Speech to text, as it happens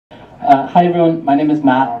Hi everyone, my name is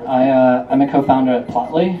Matt. I'm a co-founder at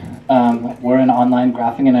Plotly. We're an online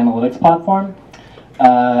graphing and analytics platform,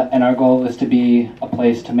 and our goal is to be a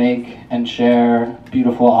place to make and share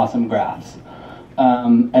beautiful, awesome graphs.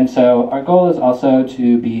 And so our goal is also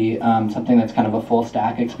to be something that's kind of a full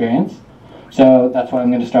stack experience. So that's why I'm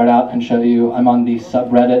going to start out and show you. I'm on the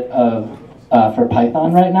subreddit for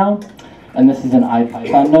Python right now, and this is an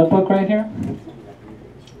IPython notebook right here.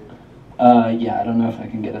 Yeah, I don't know if I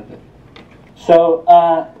can get it there. So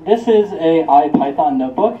this is a IPython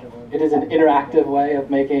notebook. It is an interactive way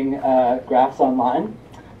of making graphs online.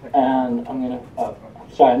 And I'm going to,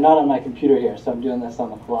 sorry, I'm not on my computer here, so I'm doing this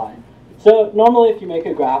on the fly. So normally if you make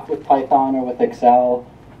a graph with Python or with Excel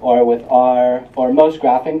or with R or most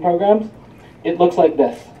graphing programs, it looks like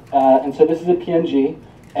this. And so this is a PNG,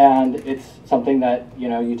 and it's something that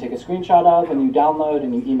you take a screenshot of and you download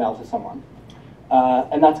and you email to someone.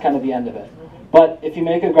 And that's kind of the end of it. But if you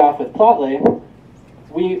make a graph with Plotly,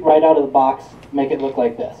 we, right out of the box, make it look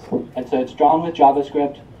like this. And so it's drawn with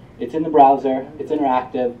JavaScript, it's in the browser, it's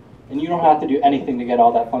interactive, and you don't have to do anything to get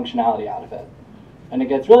all that functionality out of it. And it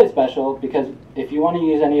gets really special because if you want to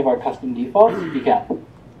use any of our custom defaults, you can.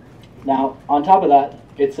 Now, on top of that,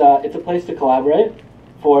 it's a place to collaborate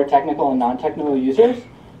for technical and non-technical users.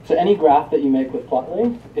 So any graph that you make with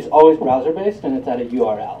Plotly is always browser-based, and it's at a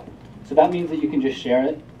URL. So that means that you can just share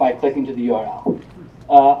it by clicking to the URL.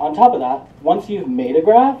 On top of that, once you've made a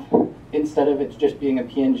graph, instead of it just being a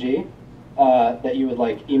PNG that you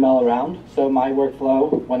would email around. So my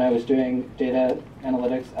workflow when I was doing data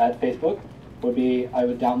analytics at Facebook would be I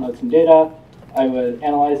would download some data, I would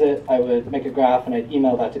analyze it, I would make a graph, and I'd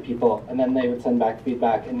email that to people, and then they would send back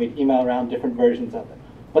feedback, and we'd email around different versions of it.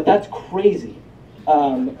 But that's crazy.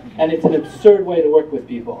 And it's an absurd way to work with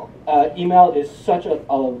people. Email is such a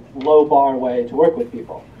low bar way to work with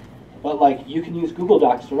people. But you can use Google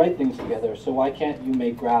Docs to write things together, so why can't you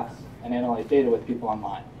make graphs and analyze data with people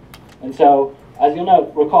online? And so, as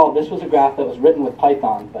you'll recall, this was a graph that was written with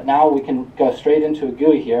Python, but now we can go straight into a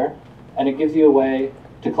GUI here, and it gives you a way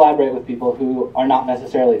to collaborate with people who are not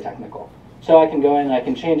necessarily technical. So I can go in and I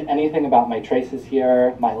can change anything about my traces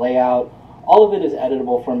here, my layout. All of it is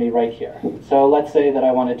editable for me right here. So let's say that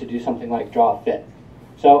I wanted to do something like draw a fit.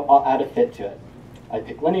 So I'll add a fit to it. I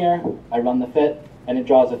pick linear, I run the fit, and it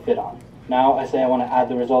draws a fit on. Now I say I want to add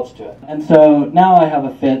the results to it. And so now I have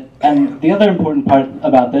a fit. And the other important part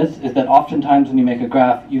about this is that oftentimes when you make a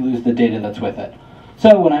graph, you lose the data that's with it.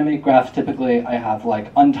 So when I make graphs, typically I have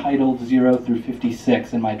untitled 0 through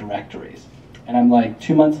 56 in my directories. And I'm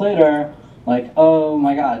 2 months later, oh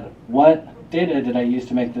my god, what data did I use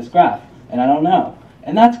to make this graph? And I don't know.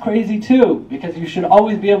 And that's crazy too, because you should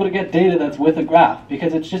always be able to get data that's with a graph,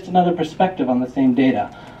 because it's just another perspective on the same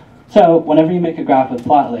data. So whenever you make a graph with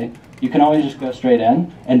Plotly, you can always just go straight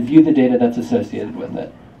in and view the data that's associated with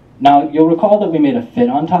it. Now, you'll recall that we made a fit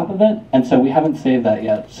on top of it, and so we haven't saved that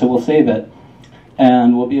yet. So we'll save it,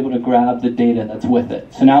 and we'll be able to grab the data that's with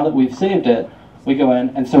it. So now that we've saved it, we go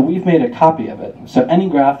in, and so we've made a copy of it. So any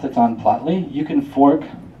graph that's on Plotly, you can fork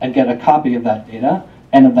and get a copy of that data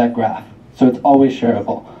and of that graph. So it's always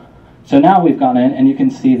shareable. So now we've gone in, and you can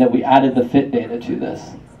see that we added the fit data to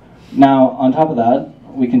this. Now, on top of that,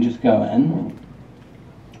 we can just go in.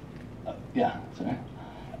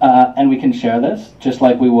 And we can share this just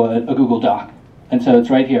like we would a Google Doc. And so it's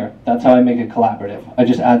right here. That's how I make it collaborative. I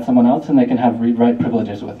just add someone else, and they can have read-write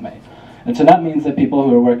privileges with me. And so that means that people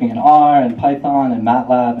who are working in R and Python and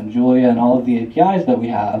MATLAB and Julia and all of the APIs that we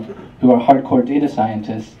have, who are hardcore data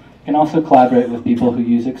scientists, can also collaborate with people who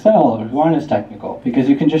use Excel or who aren't as technical, because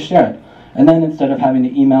you can just share it. And then instead of having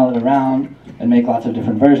to email it around and make lots of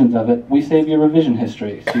different versions of it, we save your revision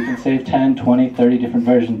history. So you can save 10, 20, 30 different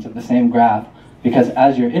versions of the same graph, because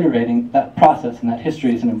as you're iterating, that process and that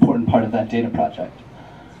history is an important part of that data project.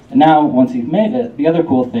 And now, once you've made it, the other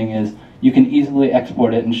cool thing is you can easily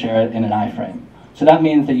export it and share it in an iframe. So that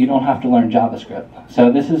means that you don't have to learn JavaScript.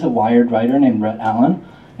 So this is a Wired writer named Brett Allen,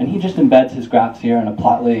 and he just embeds his graphs here in a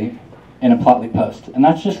Plotly post. And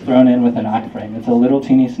that's just thrown in with an iframe. It's a little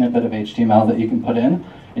teeny snippet of HTML that you can put in,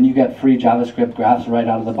 and you get free JavaScript graphs right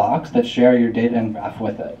out of the box that share your data and graph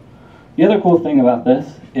with it. The other cool thing about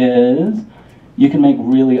this is you can make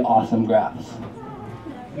really awesome graphs.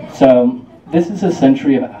 So this is a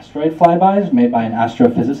century of asteroid flybys made by an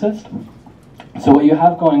astrophysicist. So what you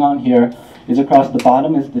have going on here is across the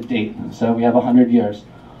bottom is the date. So we have 100 years.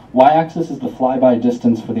 Y-axis is the flyby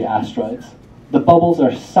distance for the asteroids. The bubbles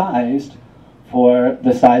are sized for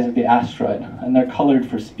the size of the asteroid, and they're colored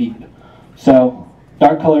for speed. So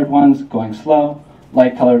dark-colored ones going slow,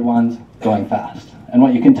 light-colored ones going fast. And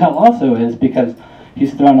what you can tell also is, because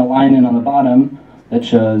he's thrown a line in on the bottom, that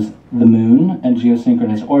shows the moon and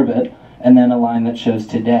geosynchronous orbit, and then a line that shows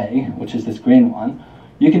today, which is this green one,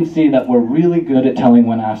 you can see that we're really good at telling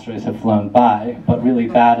when asteroids have flown by, but really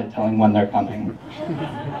bad at telling when they're coming.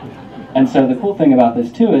 And so the cool thing about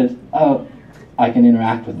this too is, oh, I can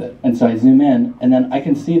interact with it. And so I zoom in, and then I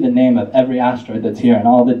can see the name of every asteroid that's here and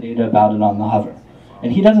all the data about it on the hover.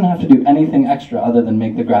 And he doesn't have to do anything extra other than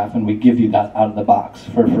make the graph, and we give you that out of the box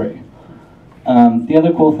for free. The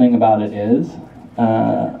other cool thing about it is,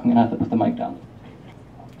 I'm going to have to put the mic down.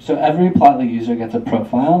 So every Plotly user gets a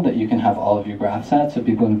profile that you can have all of your graphs at, so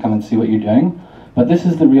people can come and see what you're doing. But this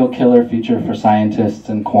is the real killer feature for scientists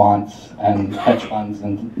and quants and hedge funds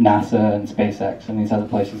and NASA and SpaceX and these other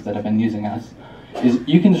places that have been using us, is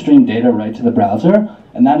you can stream data right to the browser,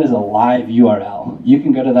 and that is a live URL. You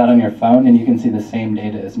can go to that on your phone and you can see the same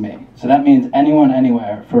data as me. So that means anyone,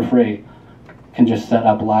 anywhere, for free, can just set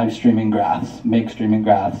up live streaming graphs, make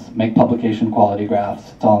publication quality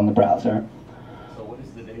graphs. It's all in the browser. So what is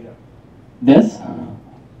the data?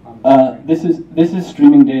 This is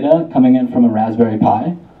streaming data coming in from a Raspberry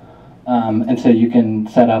Pi. And so you can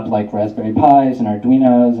set up like Raspberry Pis and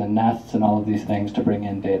Arduinos and Nests and all of these things to bring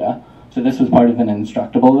in data. So this was part of an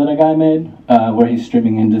Instructable that a guy made, where he's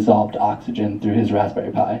streaming in dissolved oxygen through his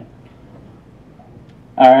Raspberry Pi.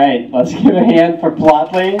 All right, let's give a hand for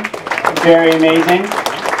Plotly. Very amazing.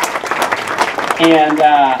 And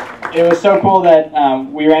it was so cool that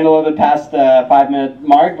we ran a little bit past the 5-minute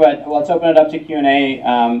mark, but let's open it up to Q&A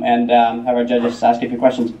and have our judges ask a few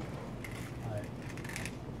questions.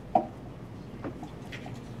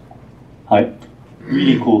 Hi.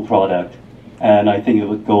 Really cool product. And I think it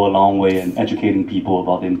would go a long way in educating people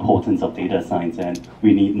about the importance of data science, and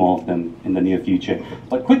we need more of them in the near future.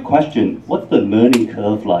 But quick question, what's the learning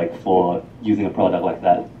curve like for using a product like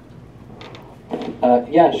that?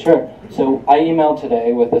 Yeah, sure. So I emailed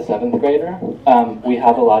today with a 7th grader. We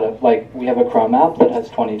have we have a Chrome app that has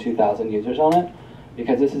 22,000 users on it,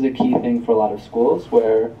 because this is a key thing for a lot of schools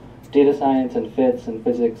where data science and FITS and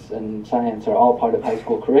physics and science are all part of high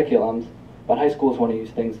school curriculums. But high schools want to use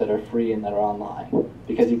things that are free and that are online,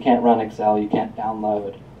 because you can't run Excel, you can't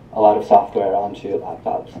download a lot of software onto your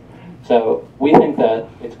laptops. So we think that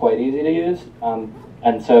it's quite easy to use.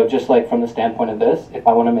 And so just like from the standpoint of this, if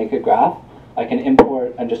I want to make a graph, I can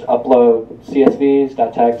import and just upload CSVs,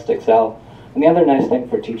 .text, Excel. And the other nice thing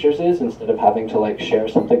for teachers is, instead of having to like share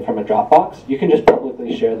something from a Dropbox, you can just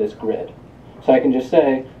publicly share this grid. So I can just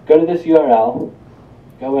say, go to this URL,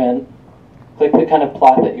 go in, click the kind of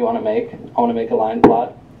plot that you want to make. I want to make a line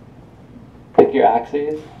plot. Pick your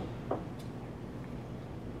axes.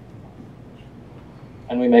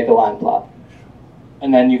 And we make a line plot.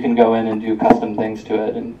 And then you can go in and do custom things to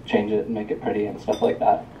it and change it and make it pretty and stuff like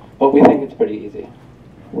that. But we think it's pretty easy.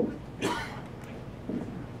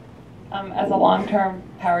 As a long-term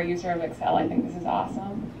power user of Excel, I think this is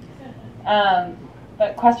awesome.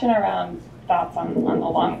 But question around thoughts on the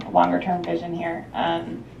longer-term vision here.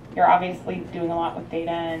 You're obviously doing a lot with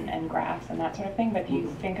data and graphs and that sort of thing, but do you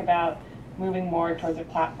think about moving more towards a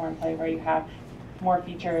platform play where you have more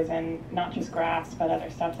features and not just graphs, but other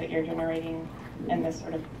stuff that you're generating in this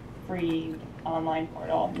sort of free online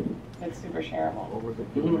portal that's super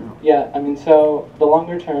shareable? Yeah, I mean, so the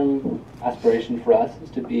longer term aspiration for us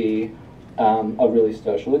is to be a really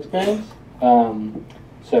social experience,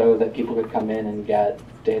 so that people could come in and get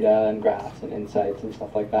data and graphs and insights and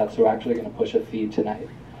stuff like that. So we're actually going to push a feed tonight.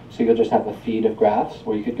 So you'll just have a feed of graphs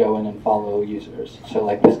where you could go in and follow users. So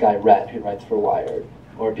like this guy, Rhett, who writes for Wired,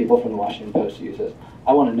 or people from the Washington Post who use it.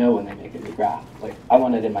 I want to know when they make a new graph. Like, I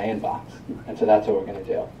want it in my inbox. And so that's what we're going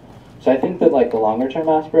to do. So I think that like the longer term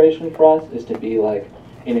aspiration for us is to be like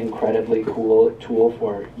an incredibly cool tool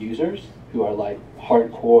for users who are like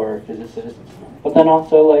hardcore physicists, but then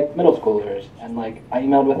also like middle schoolers. And like I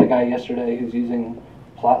emailed with a guy yesterday who's using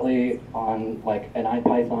Plotly on like an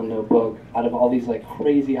IPython notebook out of all these like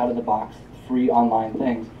crazy out of the box free online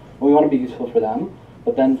things. And we want to be useful for them,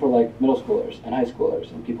 but then for like middle schoolers and high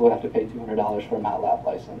schoolers and people who have to pay $200 for a MATLAB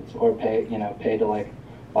license, or pay to like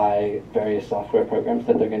buy various software programs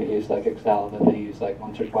that they're going to use, like Excel, that they use like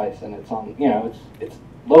once or twice, and it's on, it's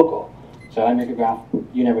local. So I make a graph,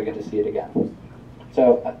 you never get to see it again.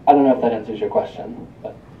 So I don't know if that answers your question,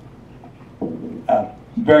 but.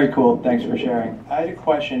 Very cool, thanks for sharing. I had a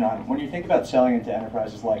question on, when you think about selling into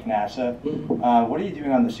enterprises like NASA, what are you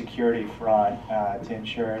doing on the security front to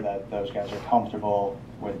ensure that those guys are comfortable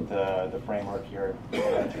with the framework here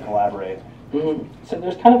to collaborate? So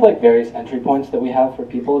there's kind of like various entry points that we have for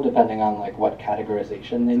people depending on like what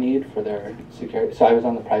categorization they need for their security. So I was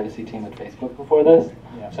on the privacy team at Facebook before this,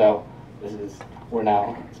 so we're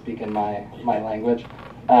now speaking my language.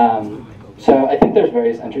 So I think there's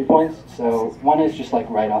various entry points. So one is just like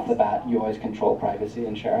right off the bat, you always control privacy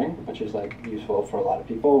and sharing, which is like useful for a lot of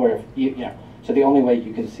people. Where if you know, so the only way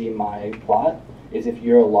you can see my plot is if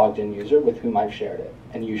you're a logged in user with whom I've shared it,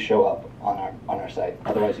 and you show up on our site.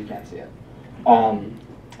 Otherwise, you can't see it.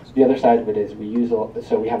 The other side of it is we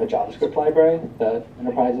have a JavaScript library that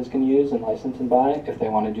enterprises can use and license and buy if they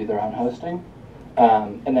want to do their own hosting.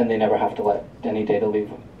 And then they never have to let any data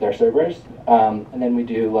leave their servers. And then we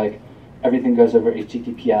do like, everything goes over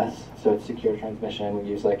HTTPS, so it's secure transmission. We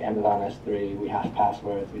use like Amazon S3, we hash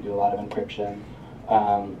passwords, we do a lot of encryption.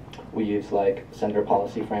 We use like sender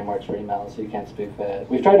policy frameworks for emails so you can't spoof it.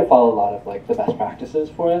 We've tried to follow a lot of like the best practices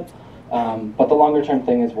for it. But the longer term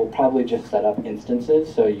thing is we'll probably just set up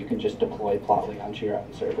instances so you can just deploy Plotly onto your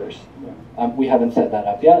own servers. We haven't set that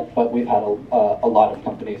up yet, but we've had a lot of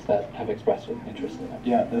companies that have expressed an interest in it.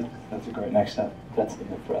 Yeah, that's a great next step. That's the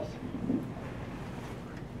move for us.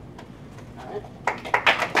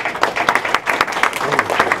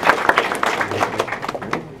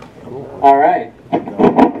 All right.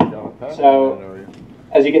 So,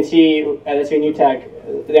 as you can see at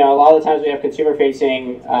SVNewTech, a lot of the times we have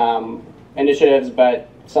consumer-facing initiatives, but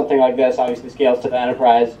something like this obviously scales to the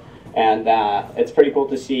enterprise, and it's pretty cool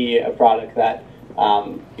to see a product that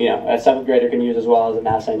a 7th grader can use as well as a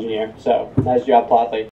NASA engineer. So, nice job, Plotly.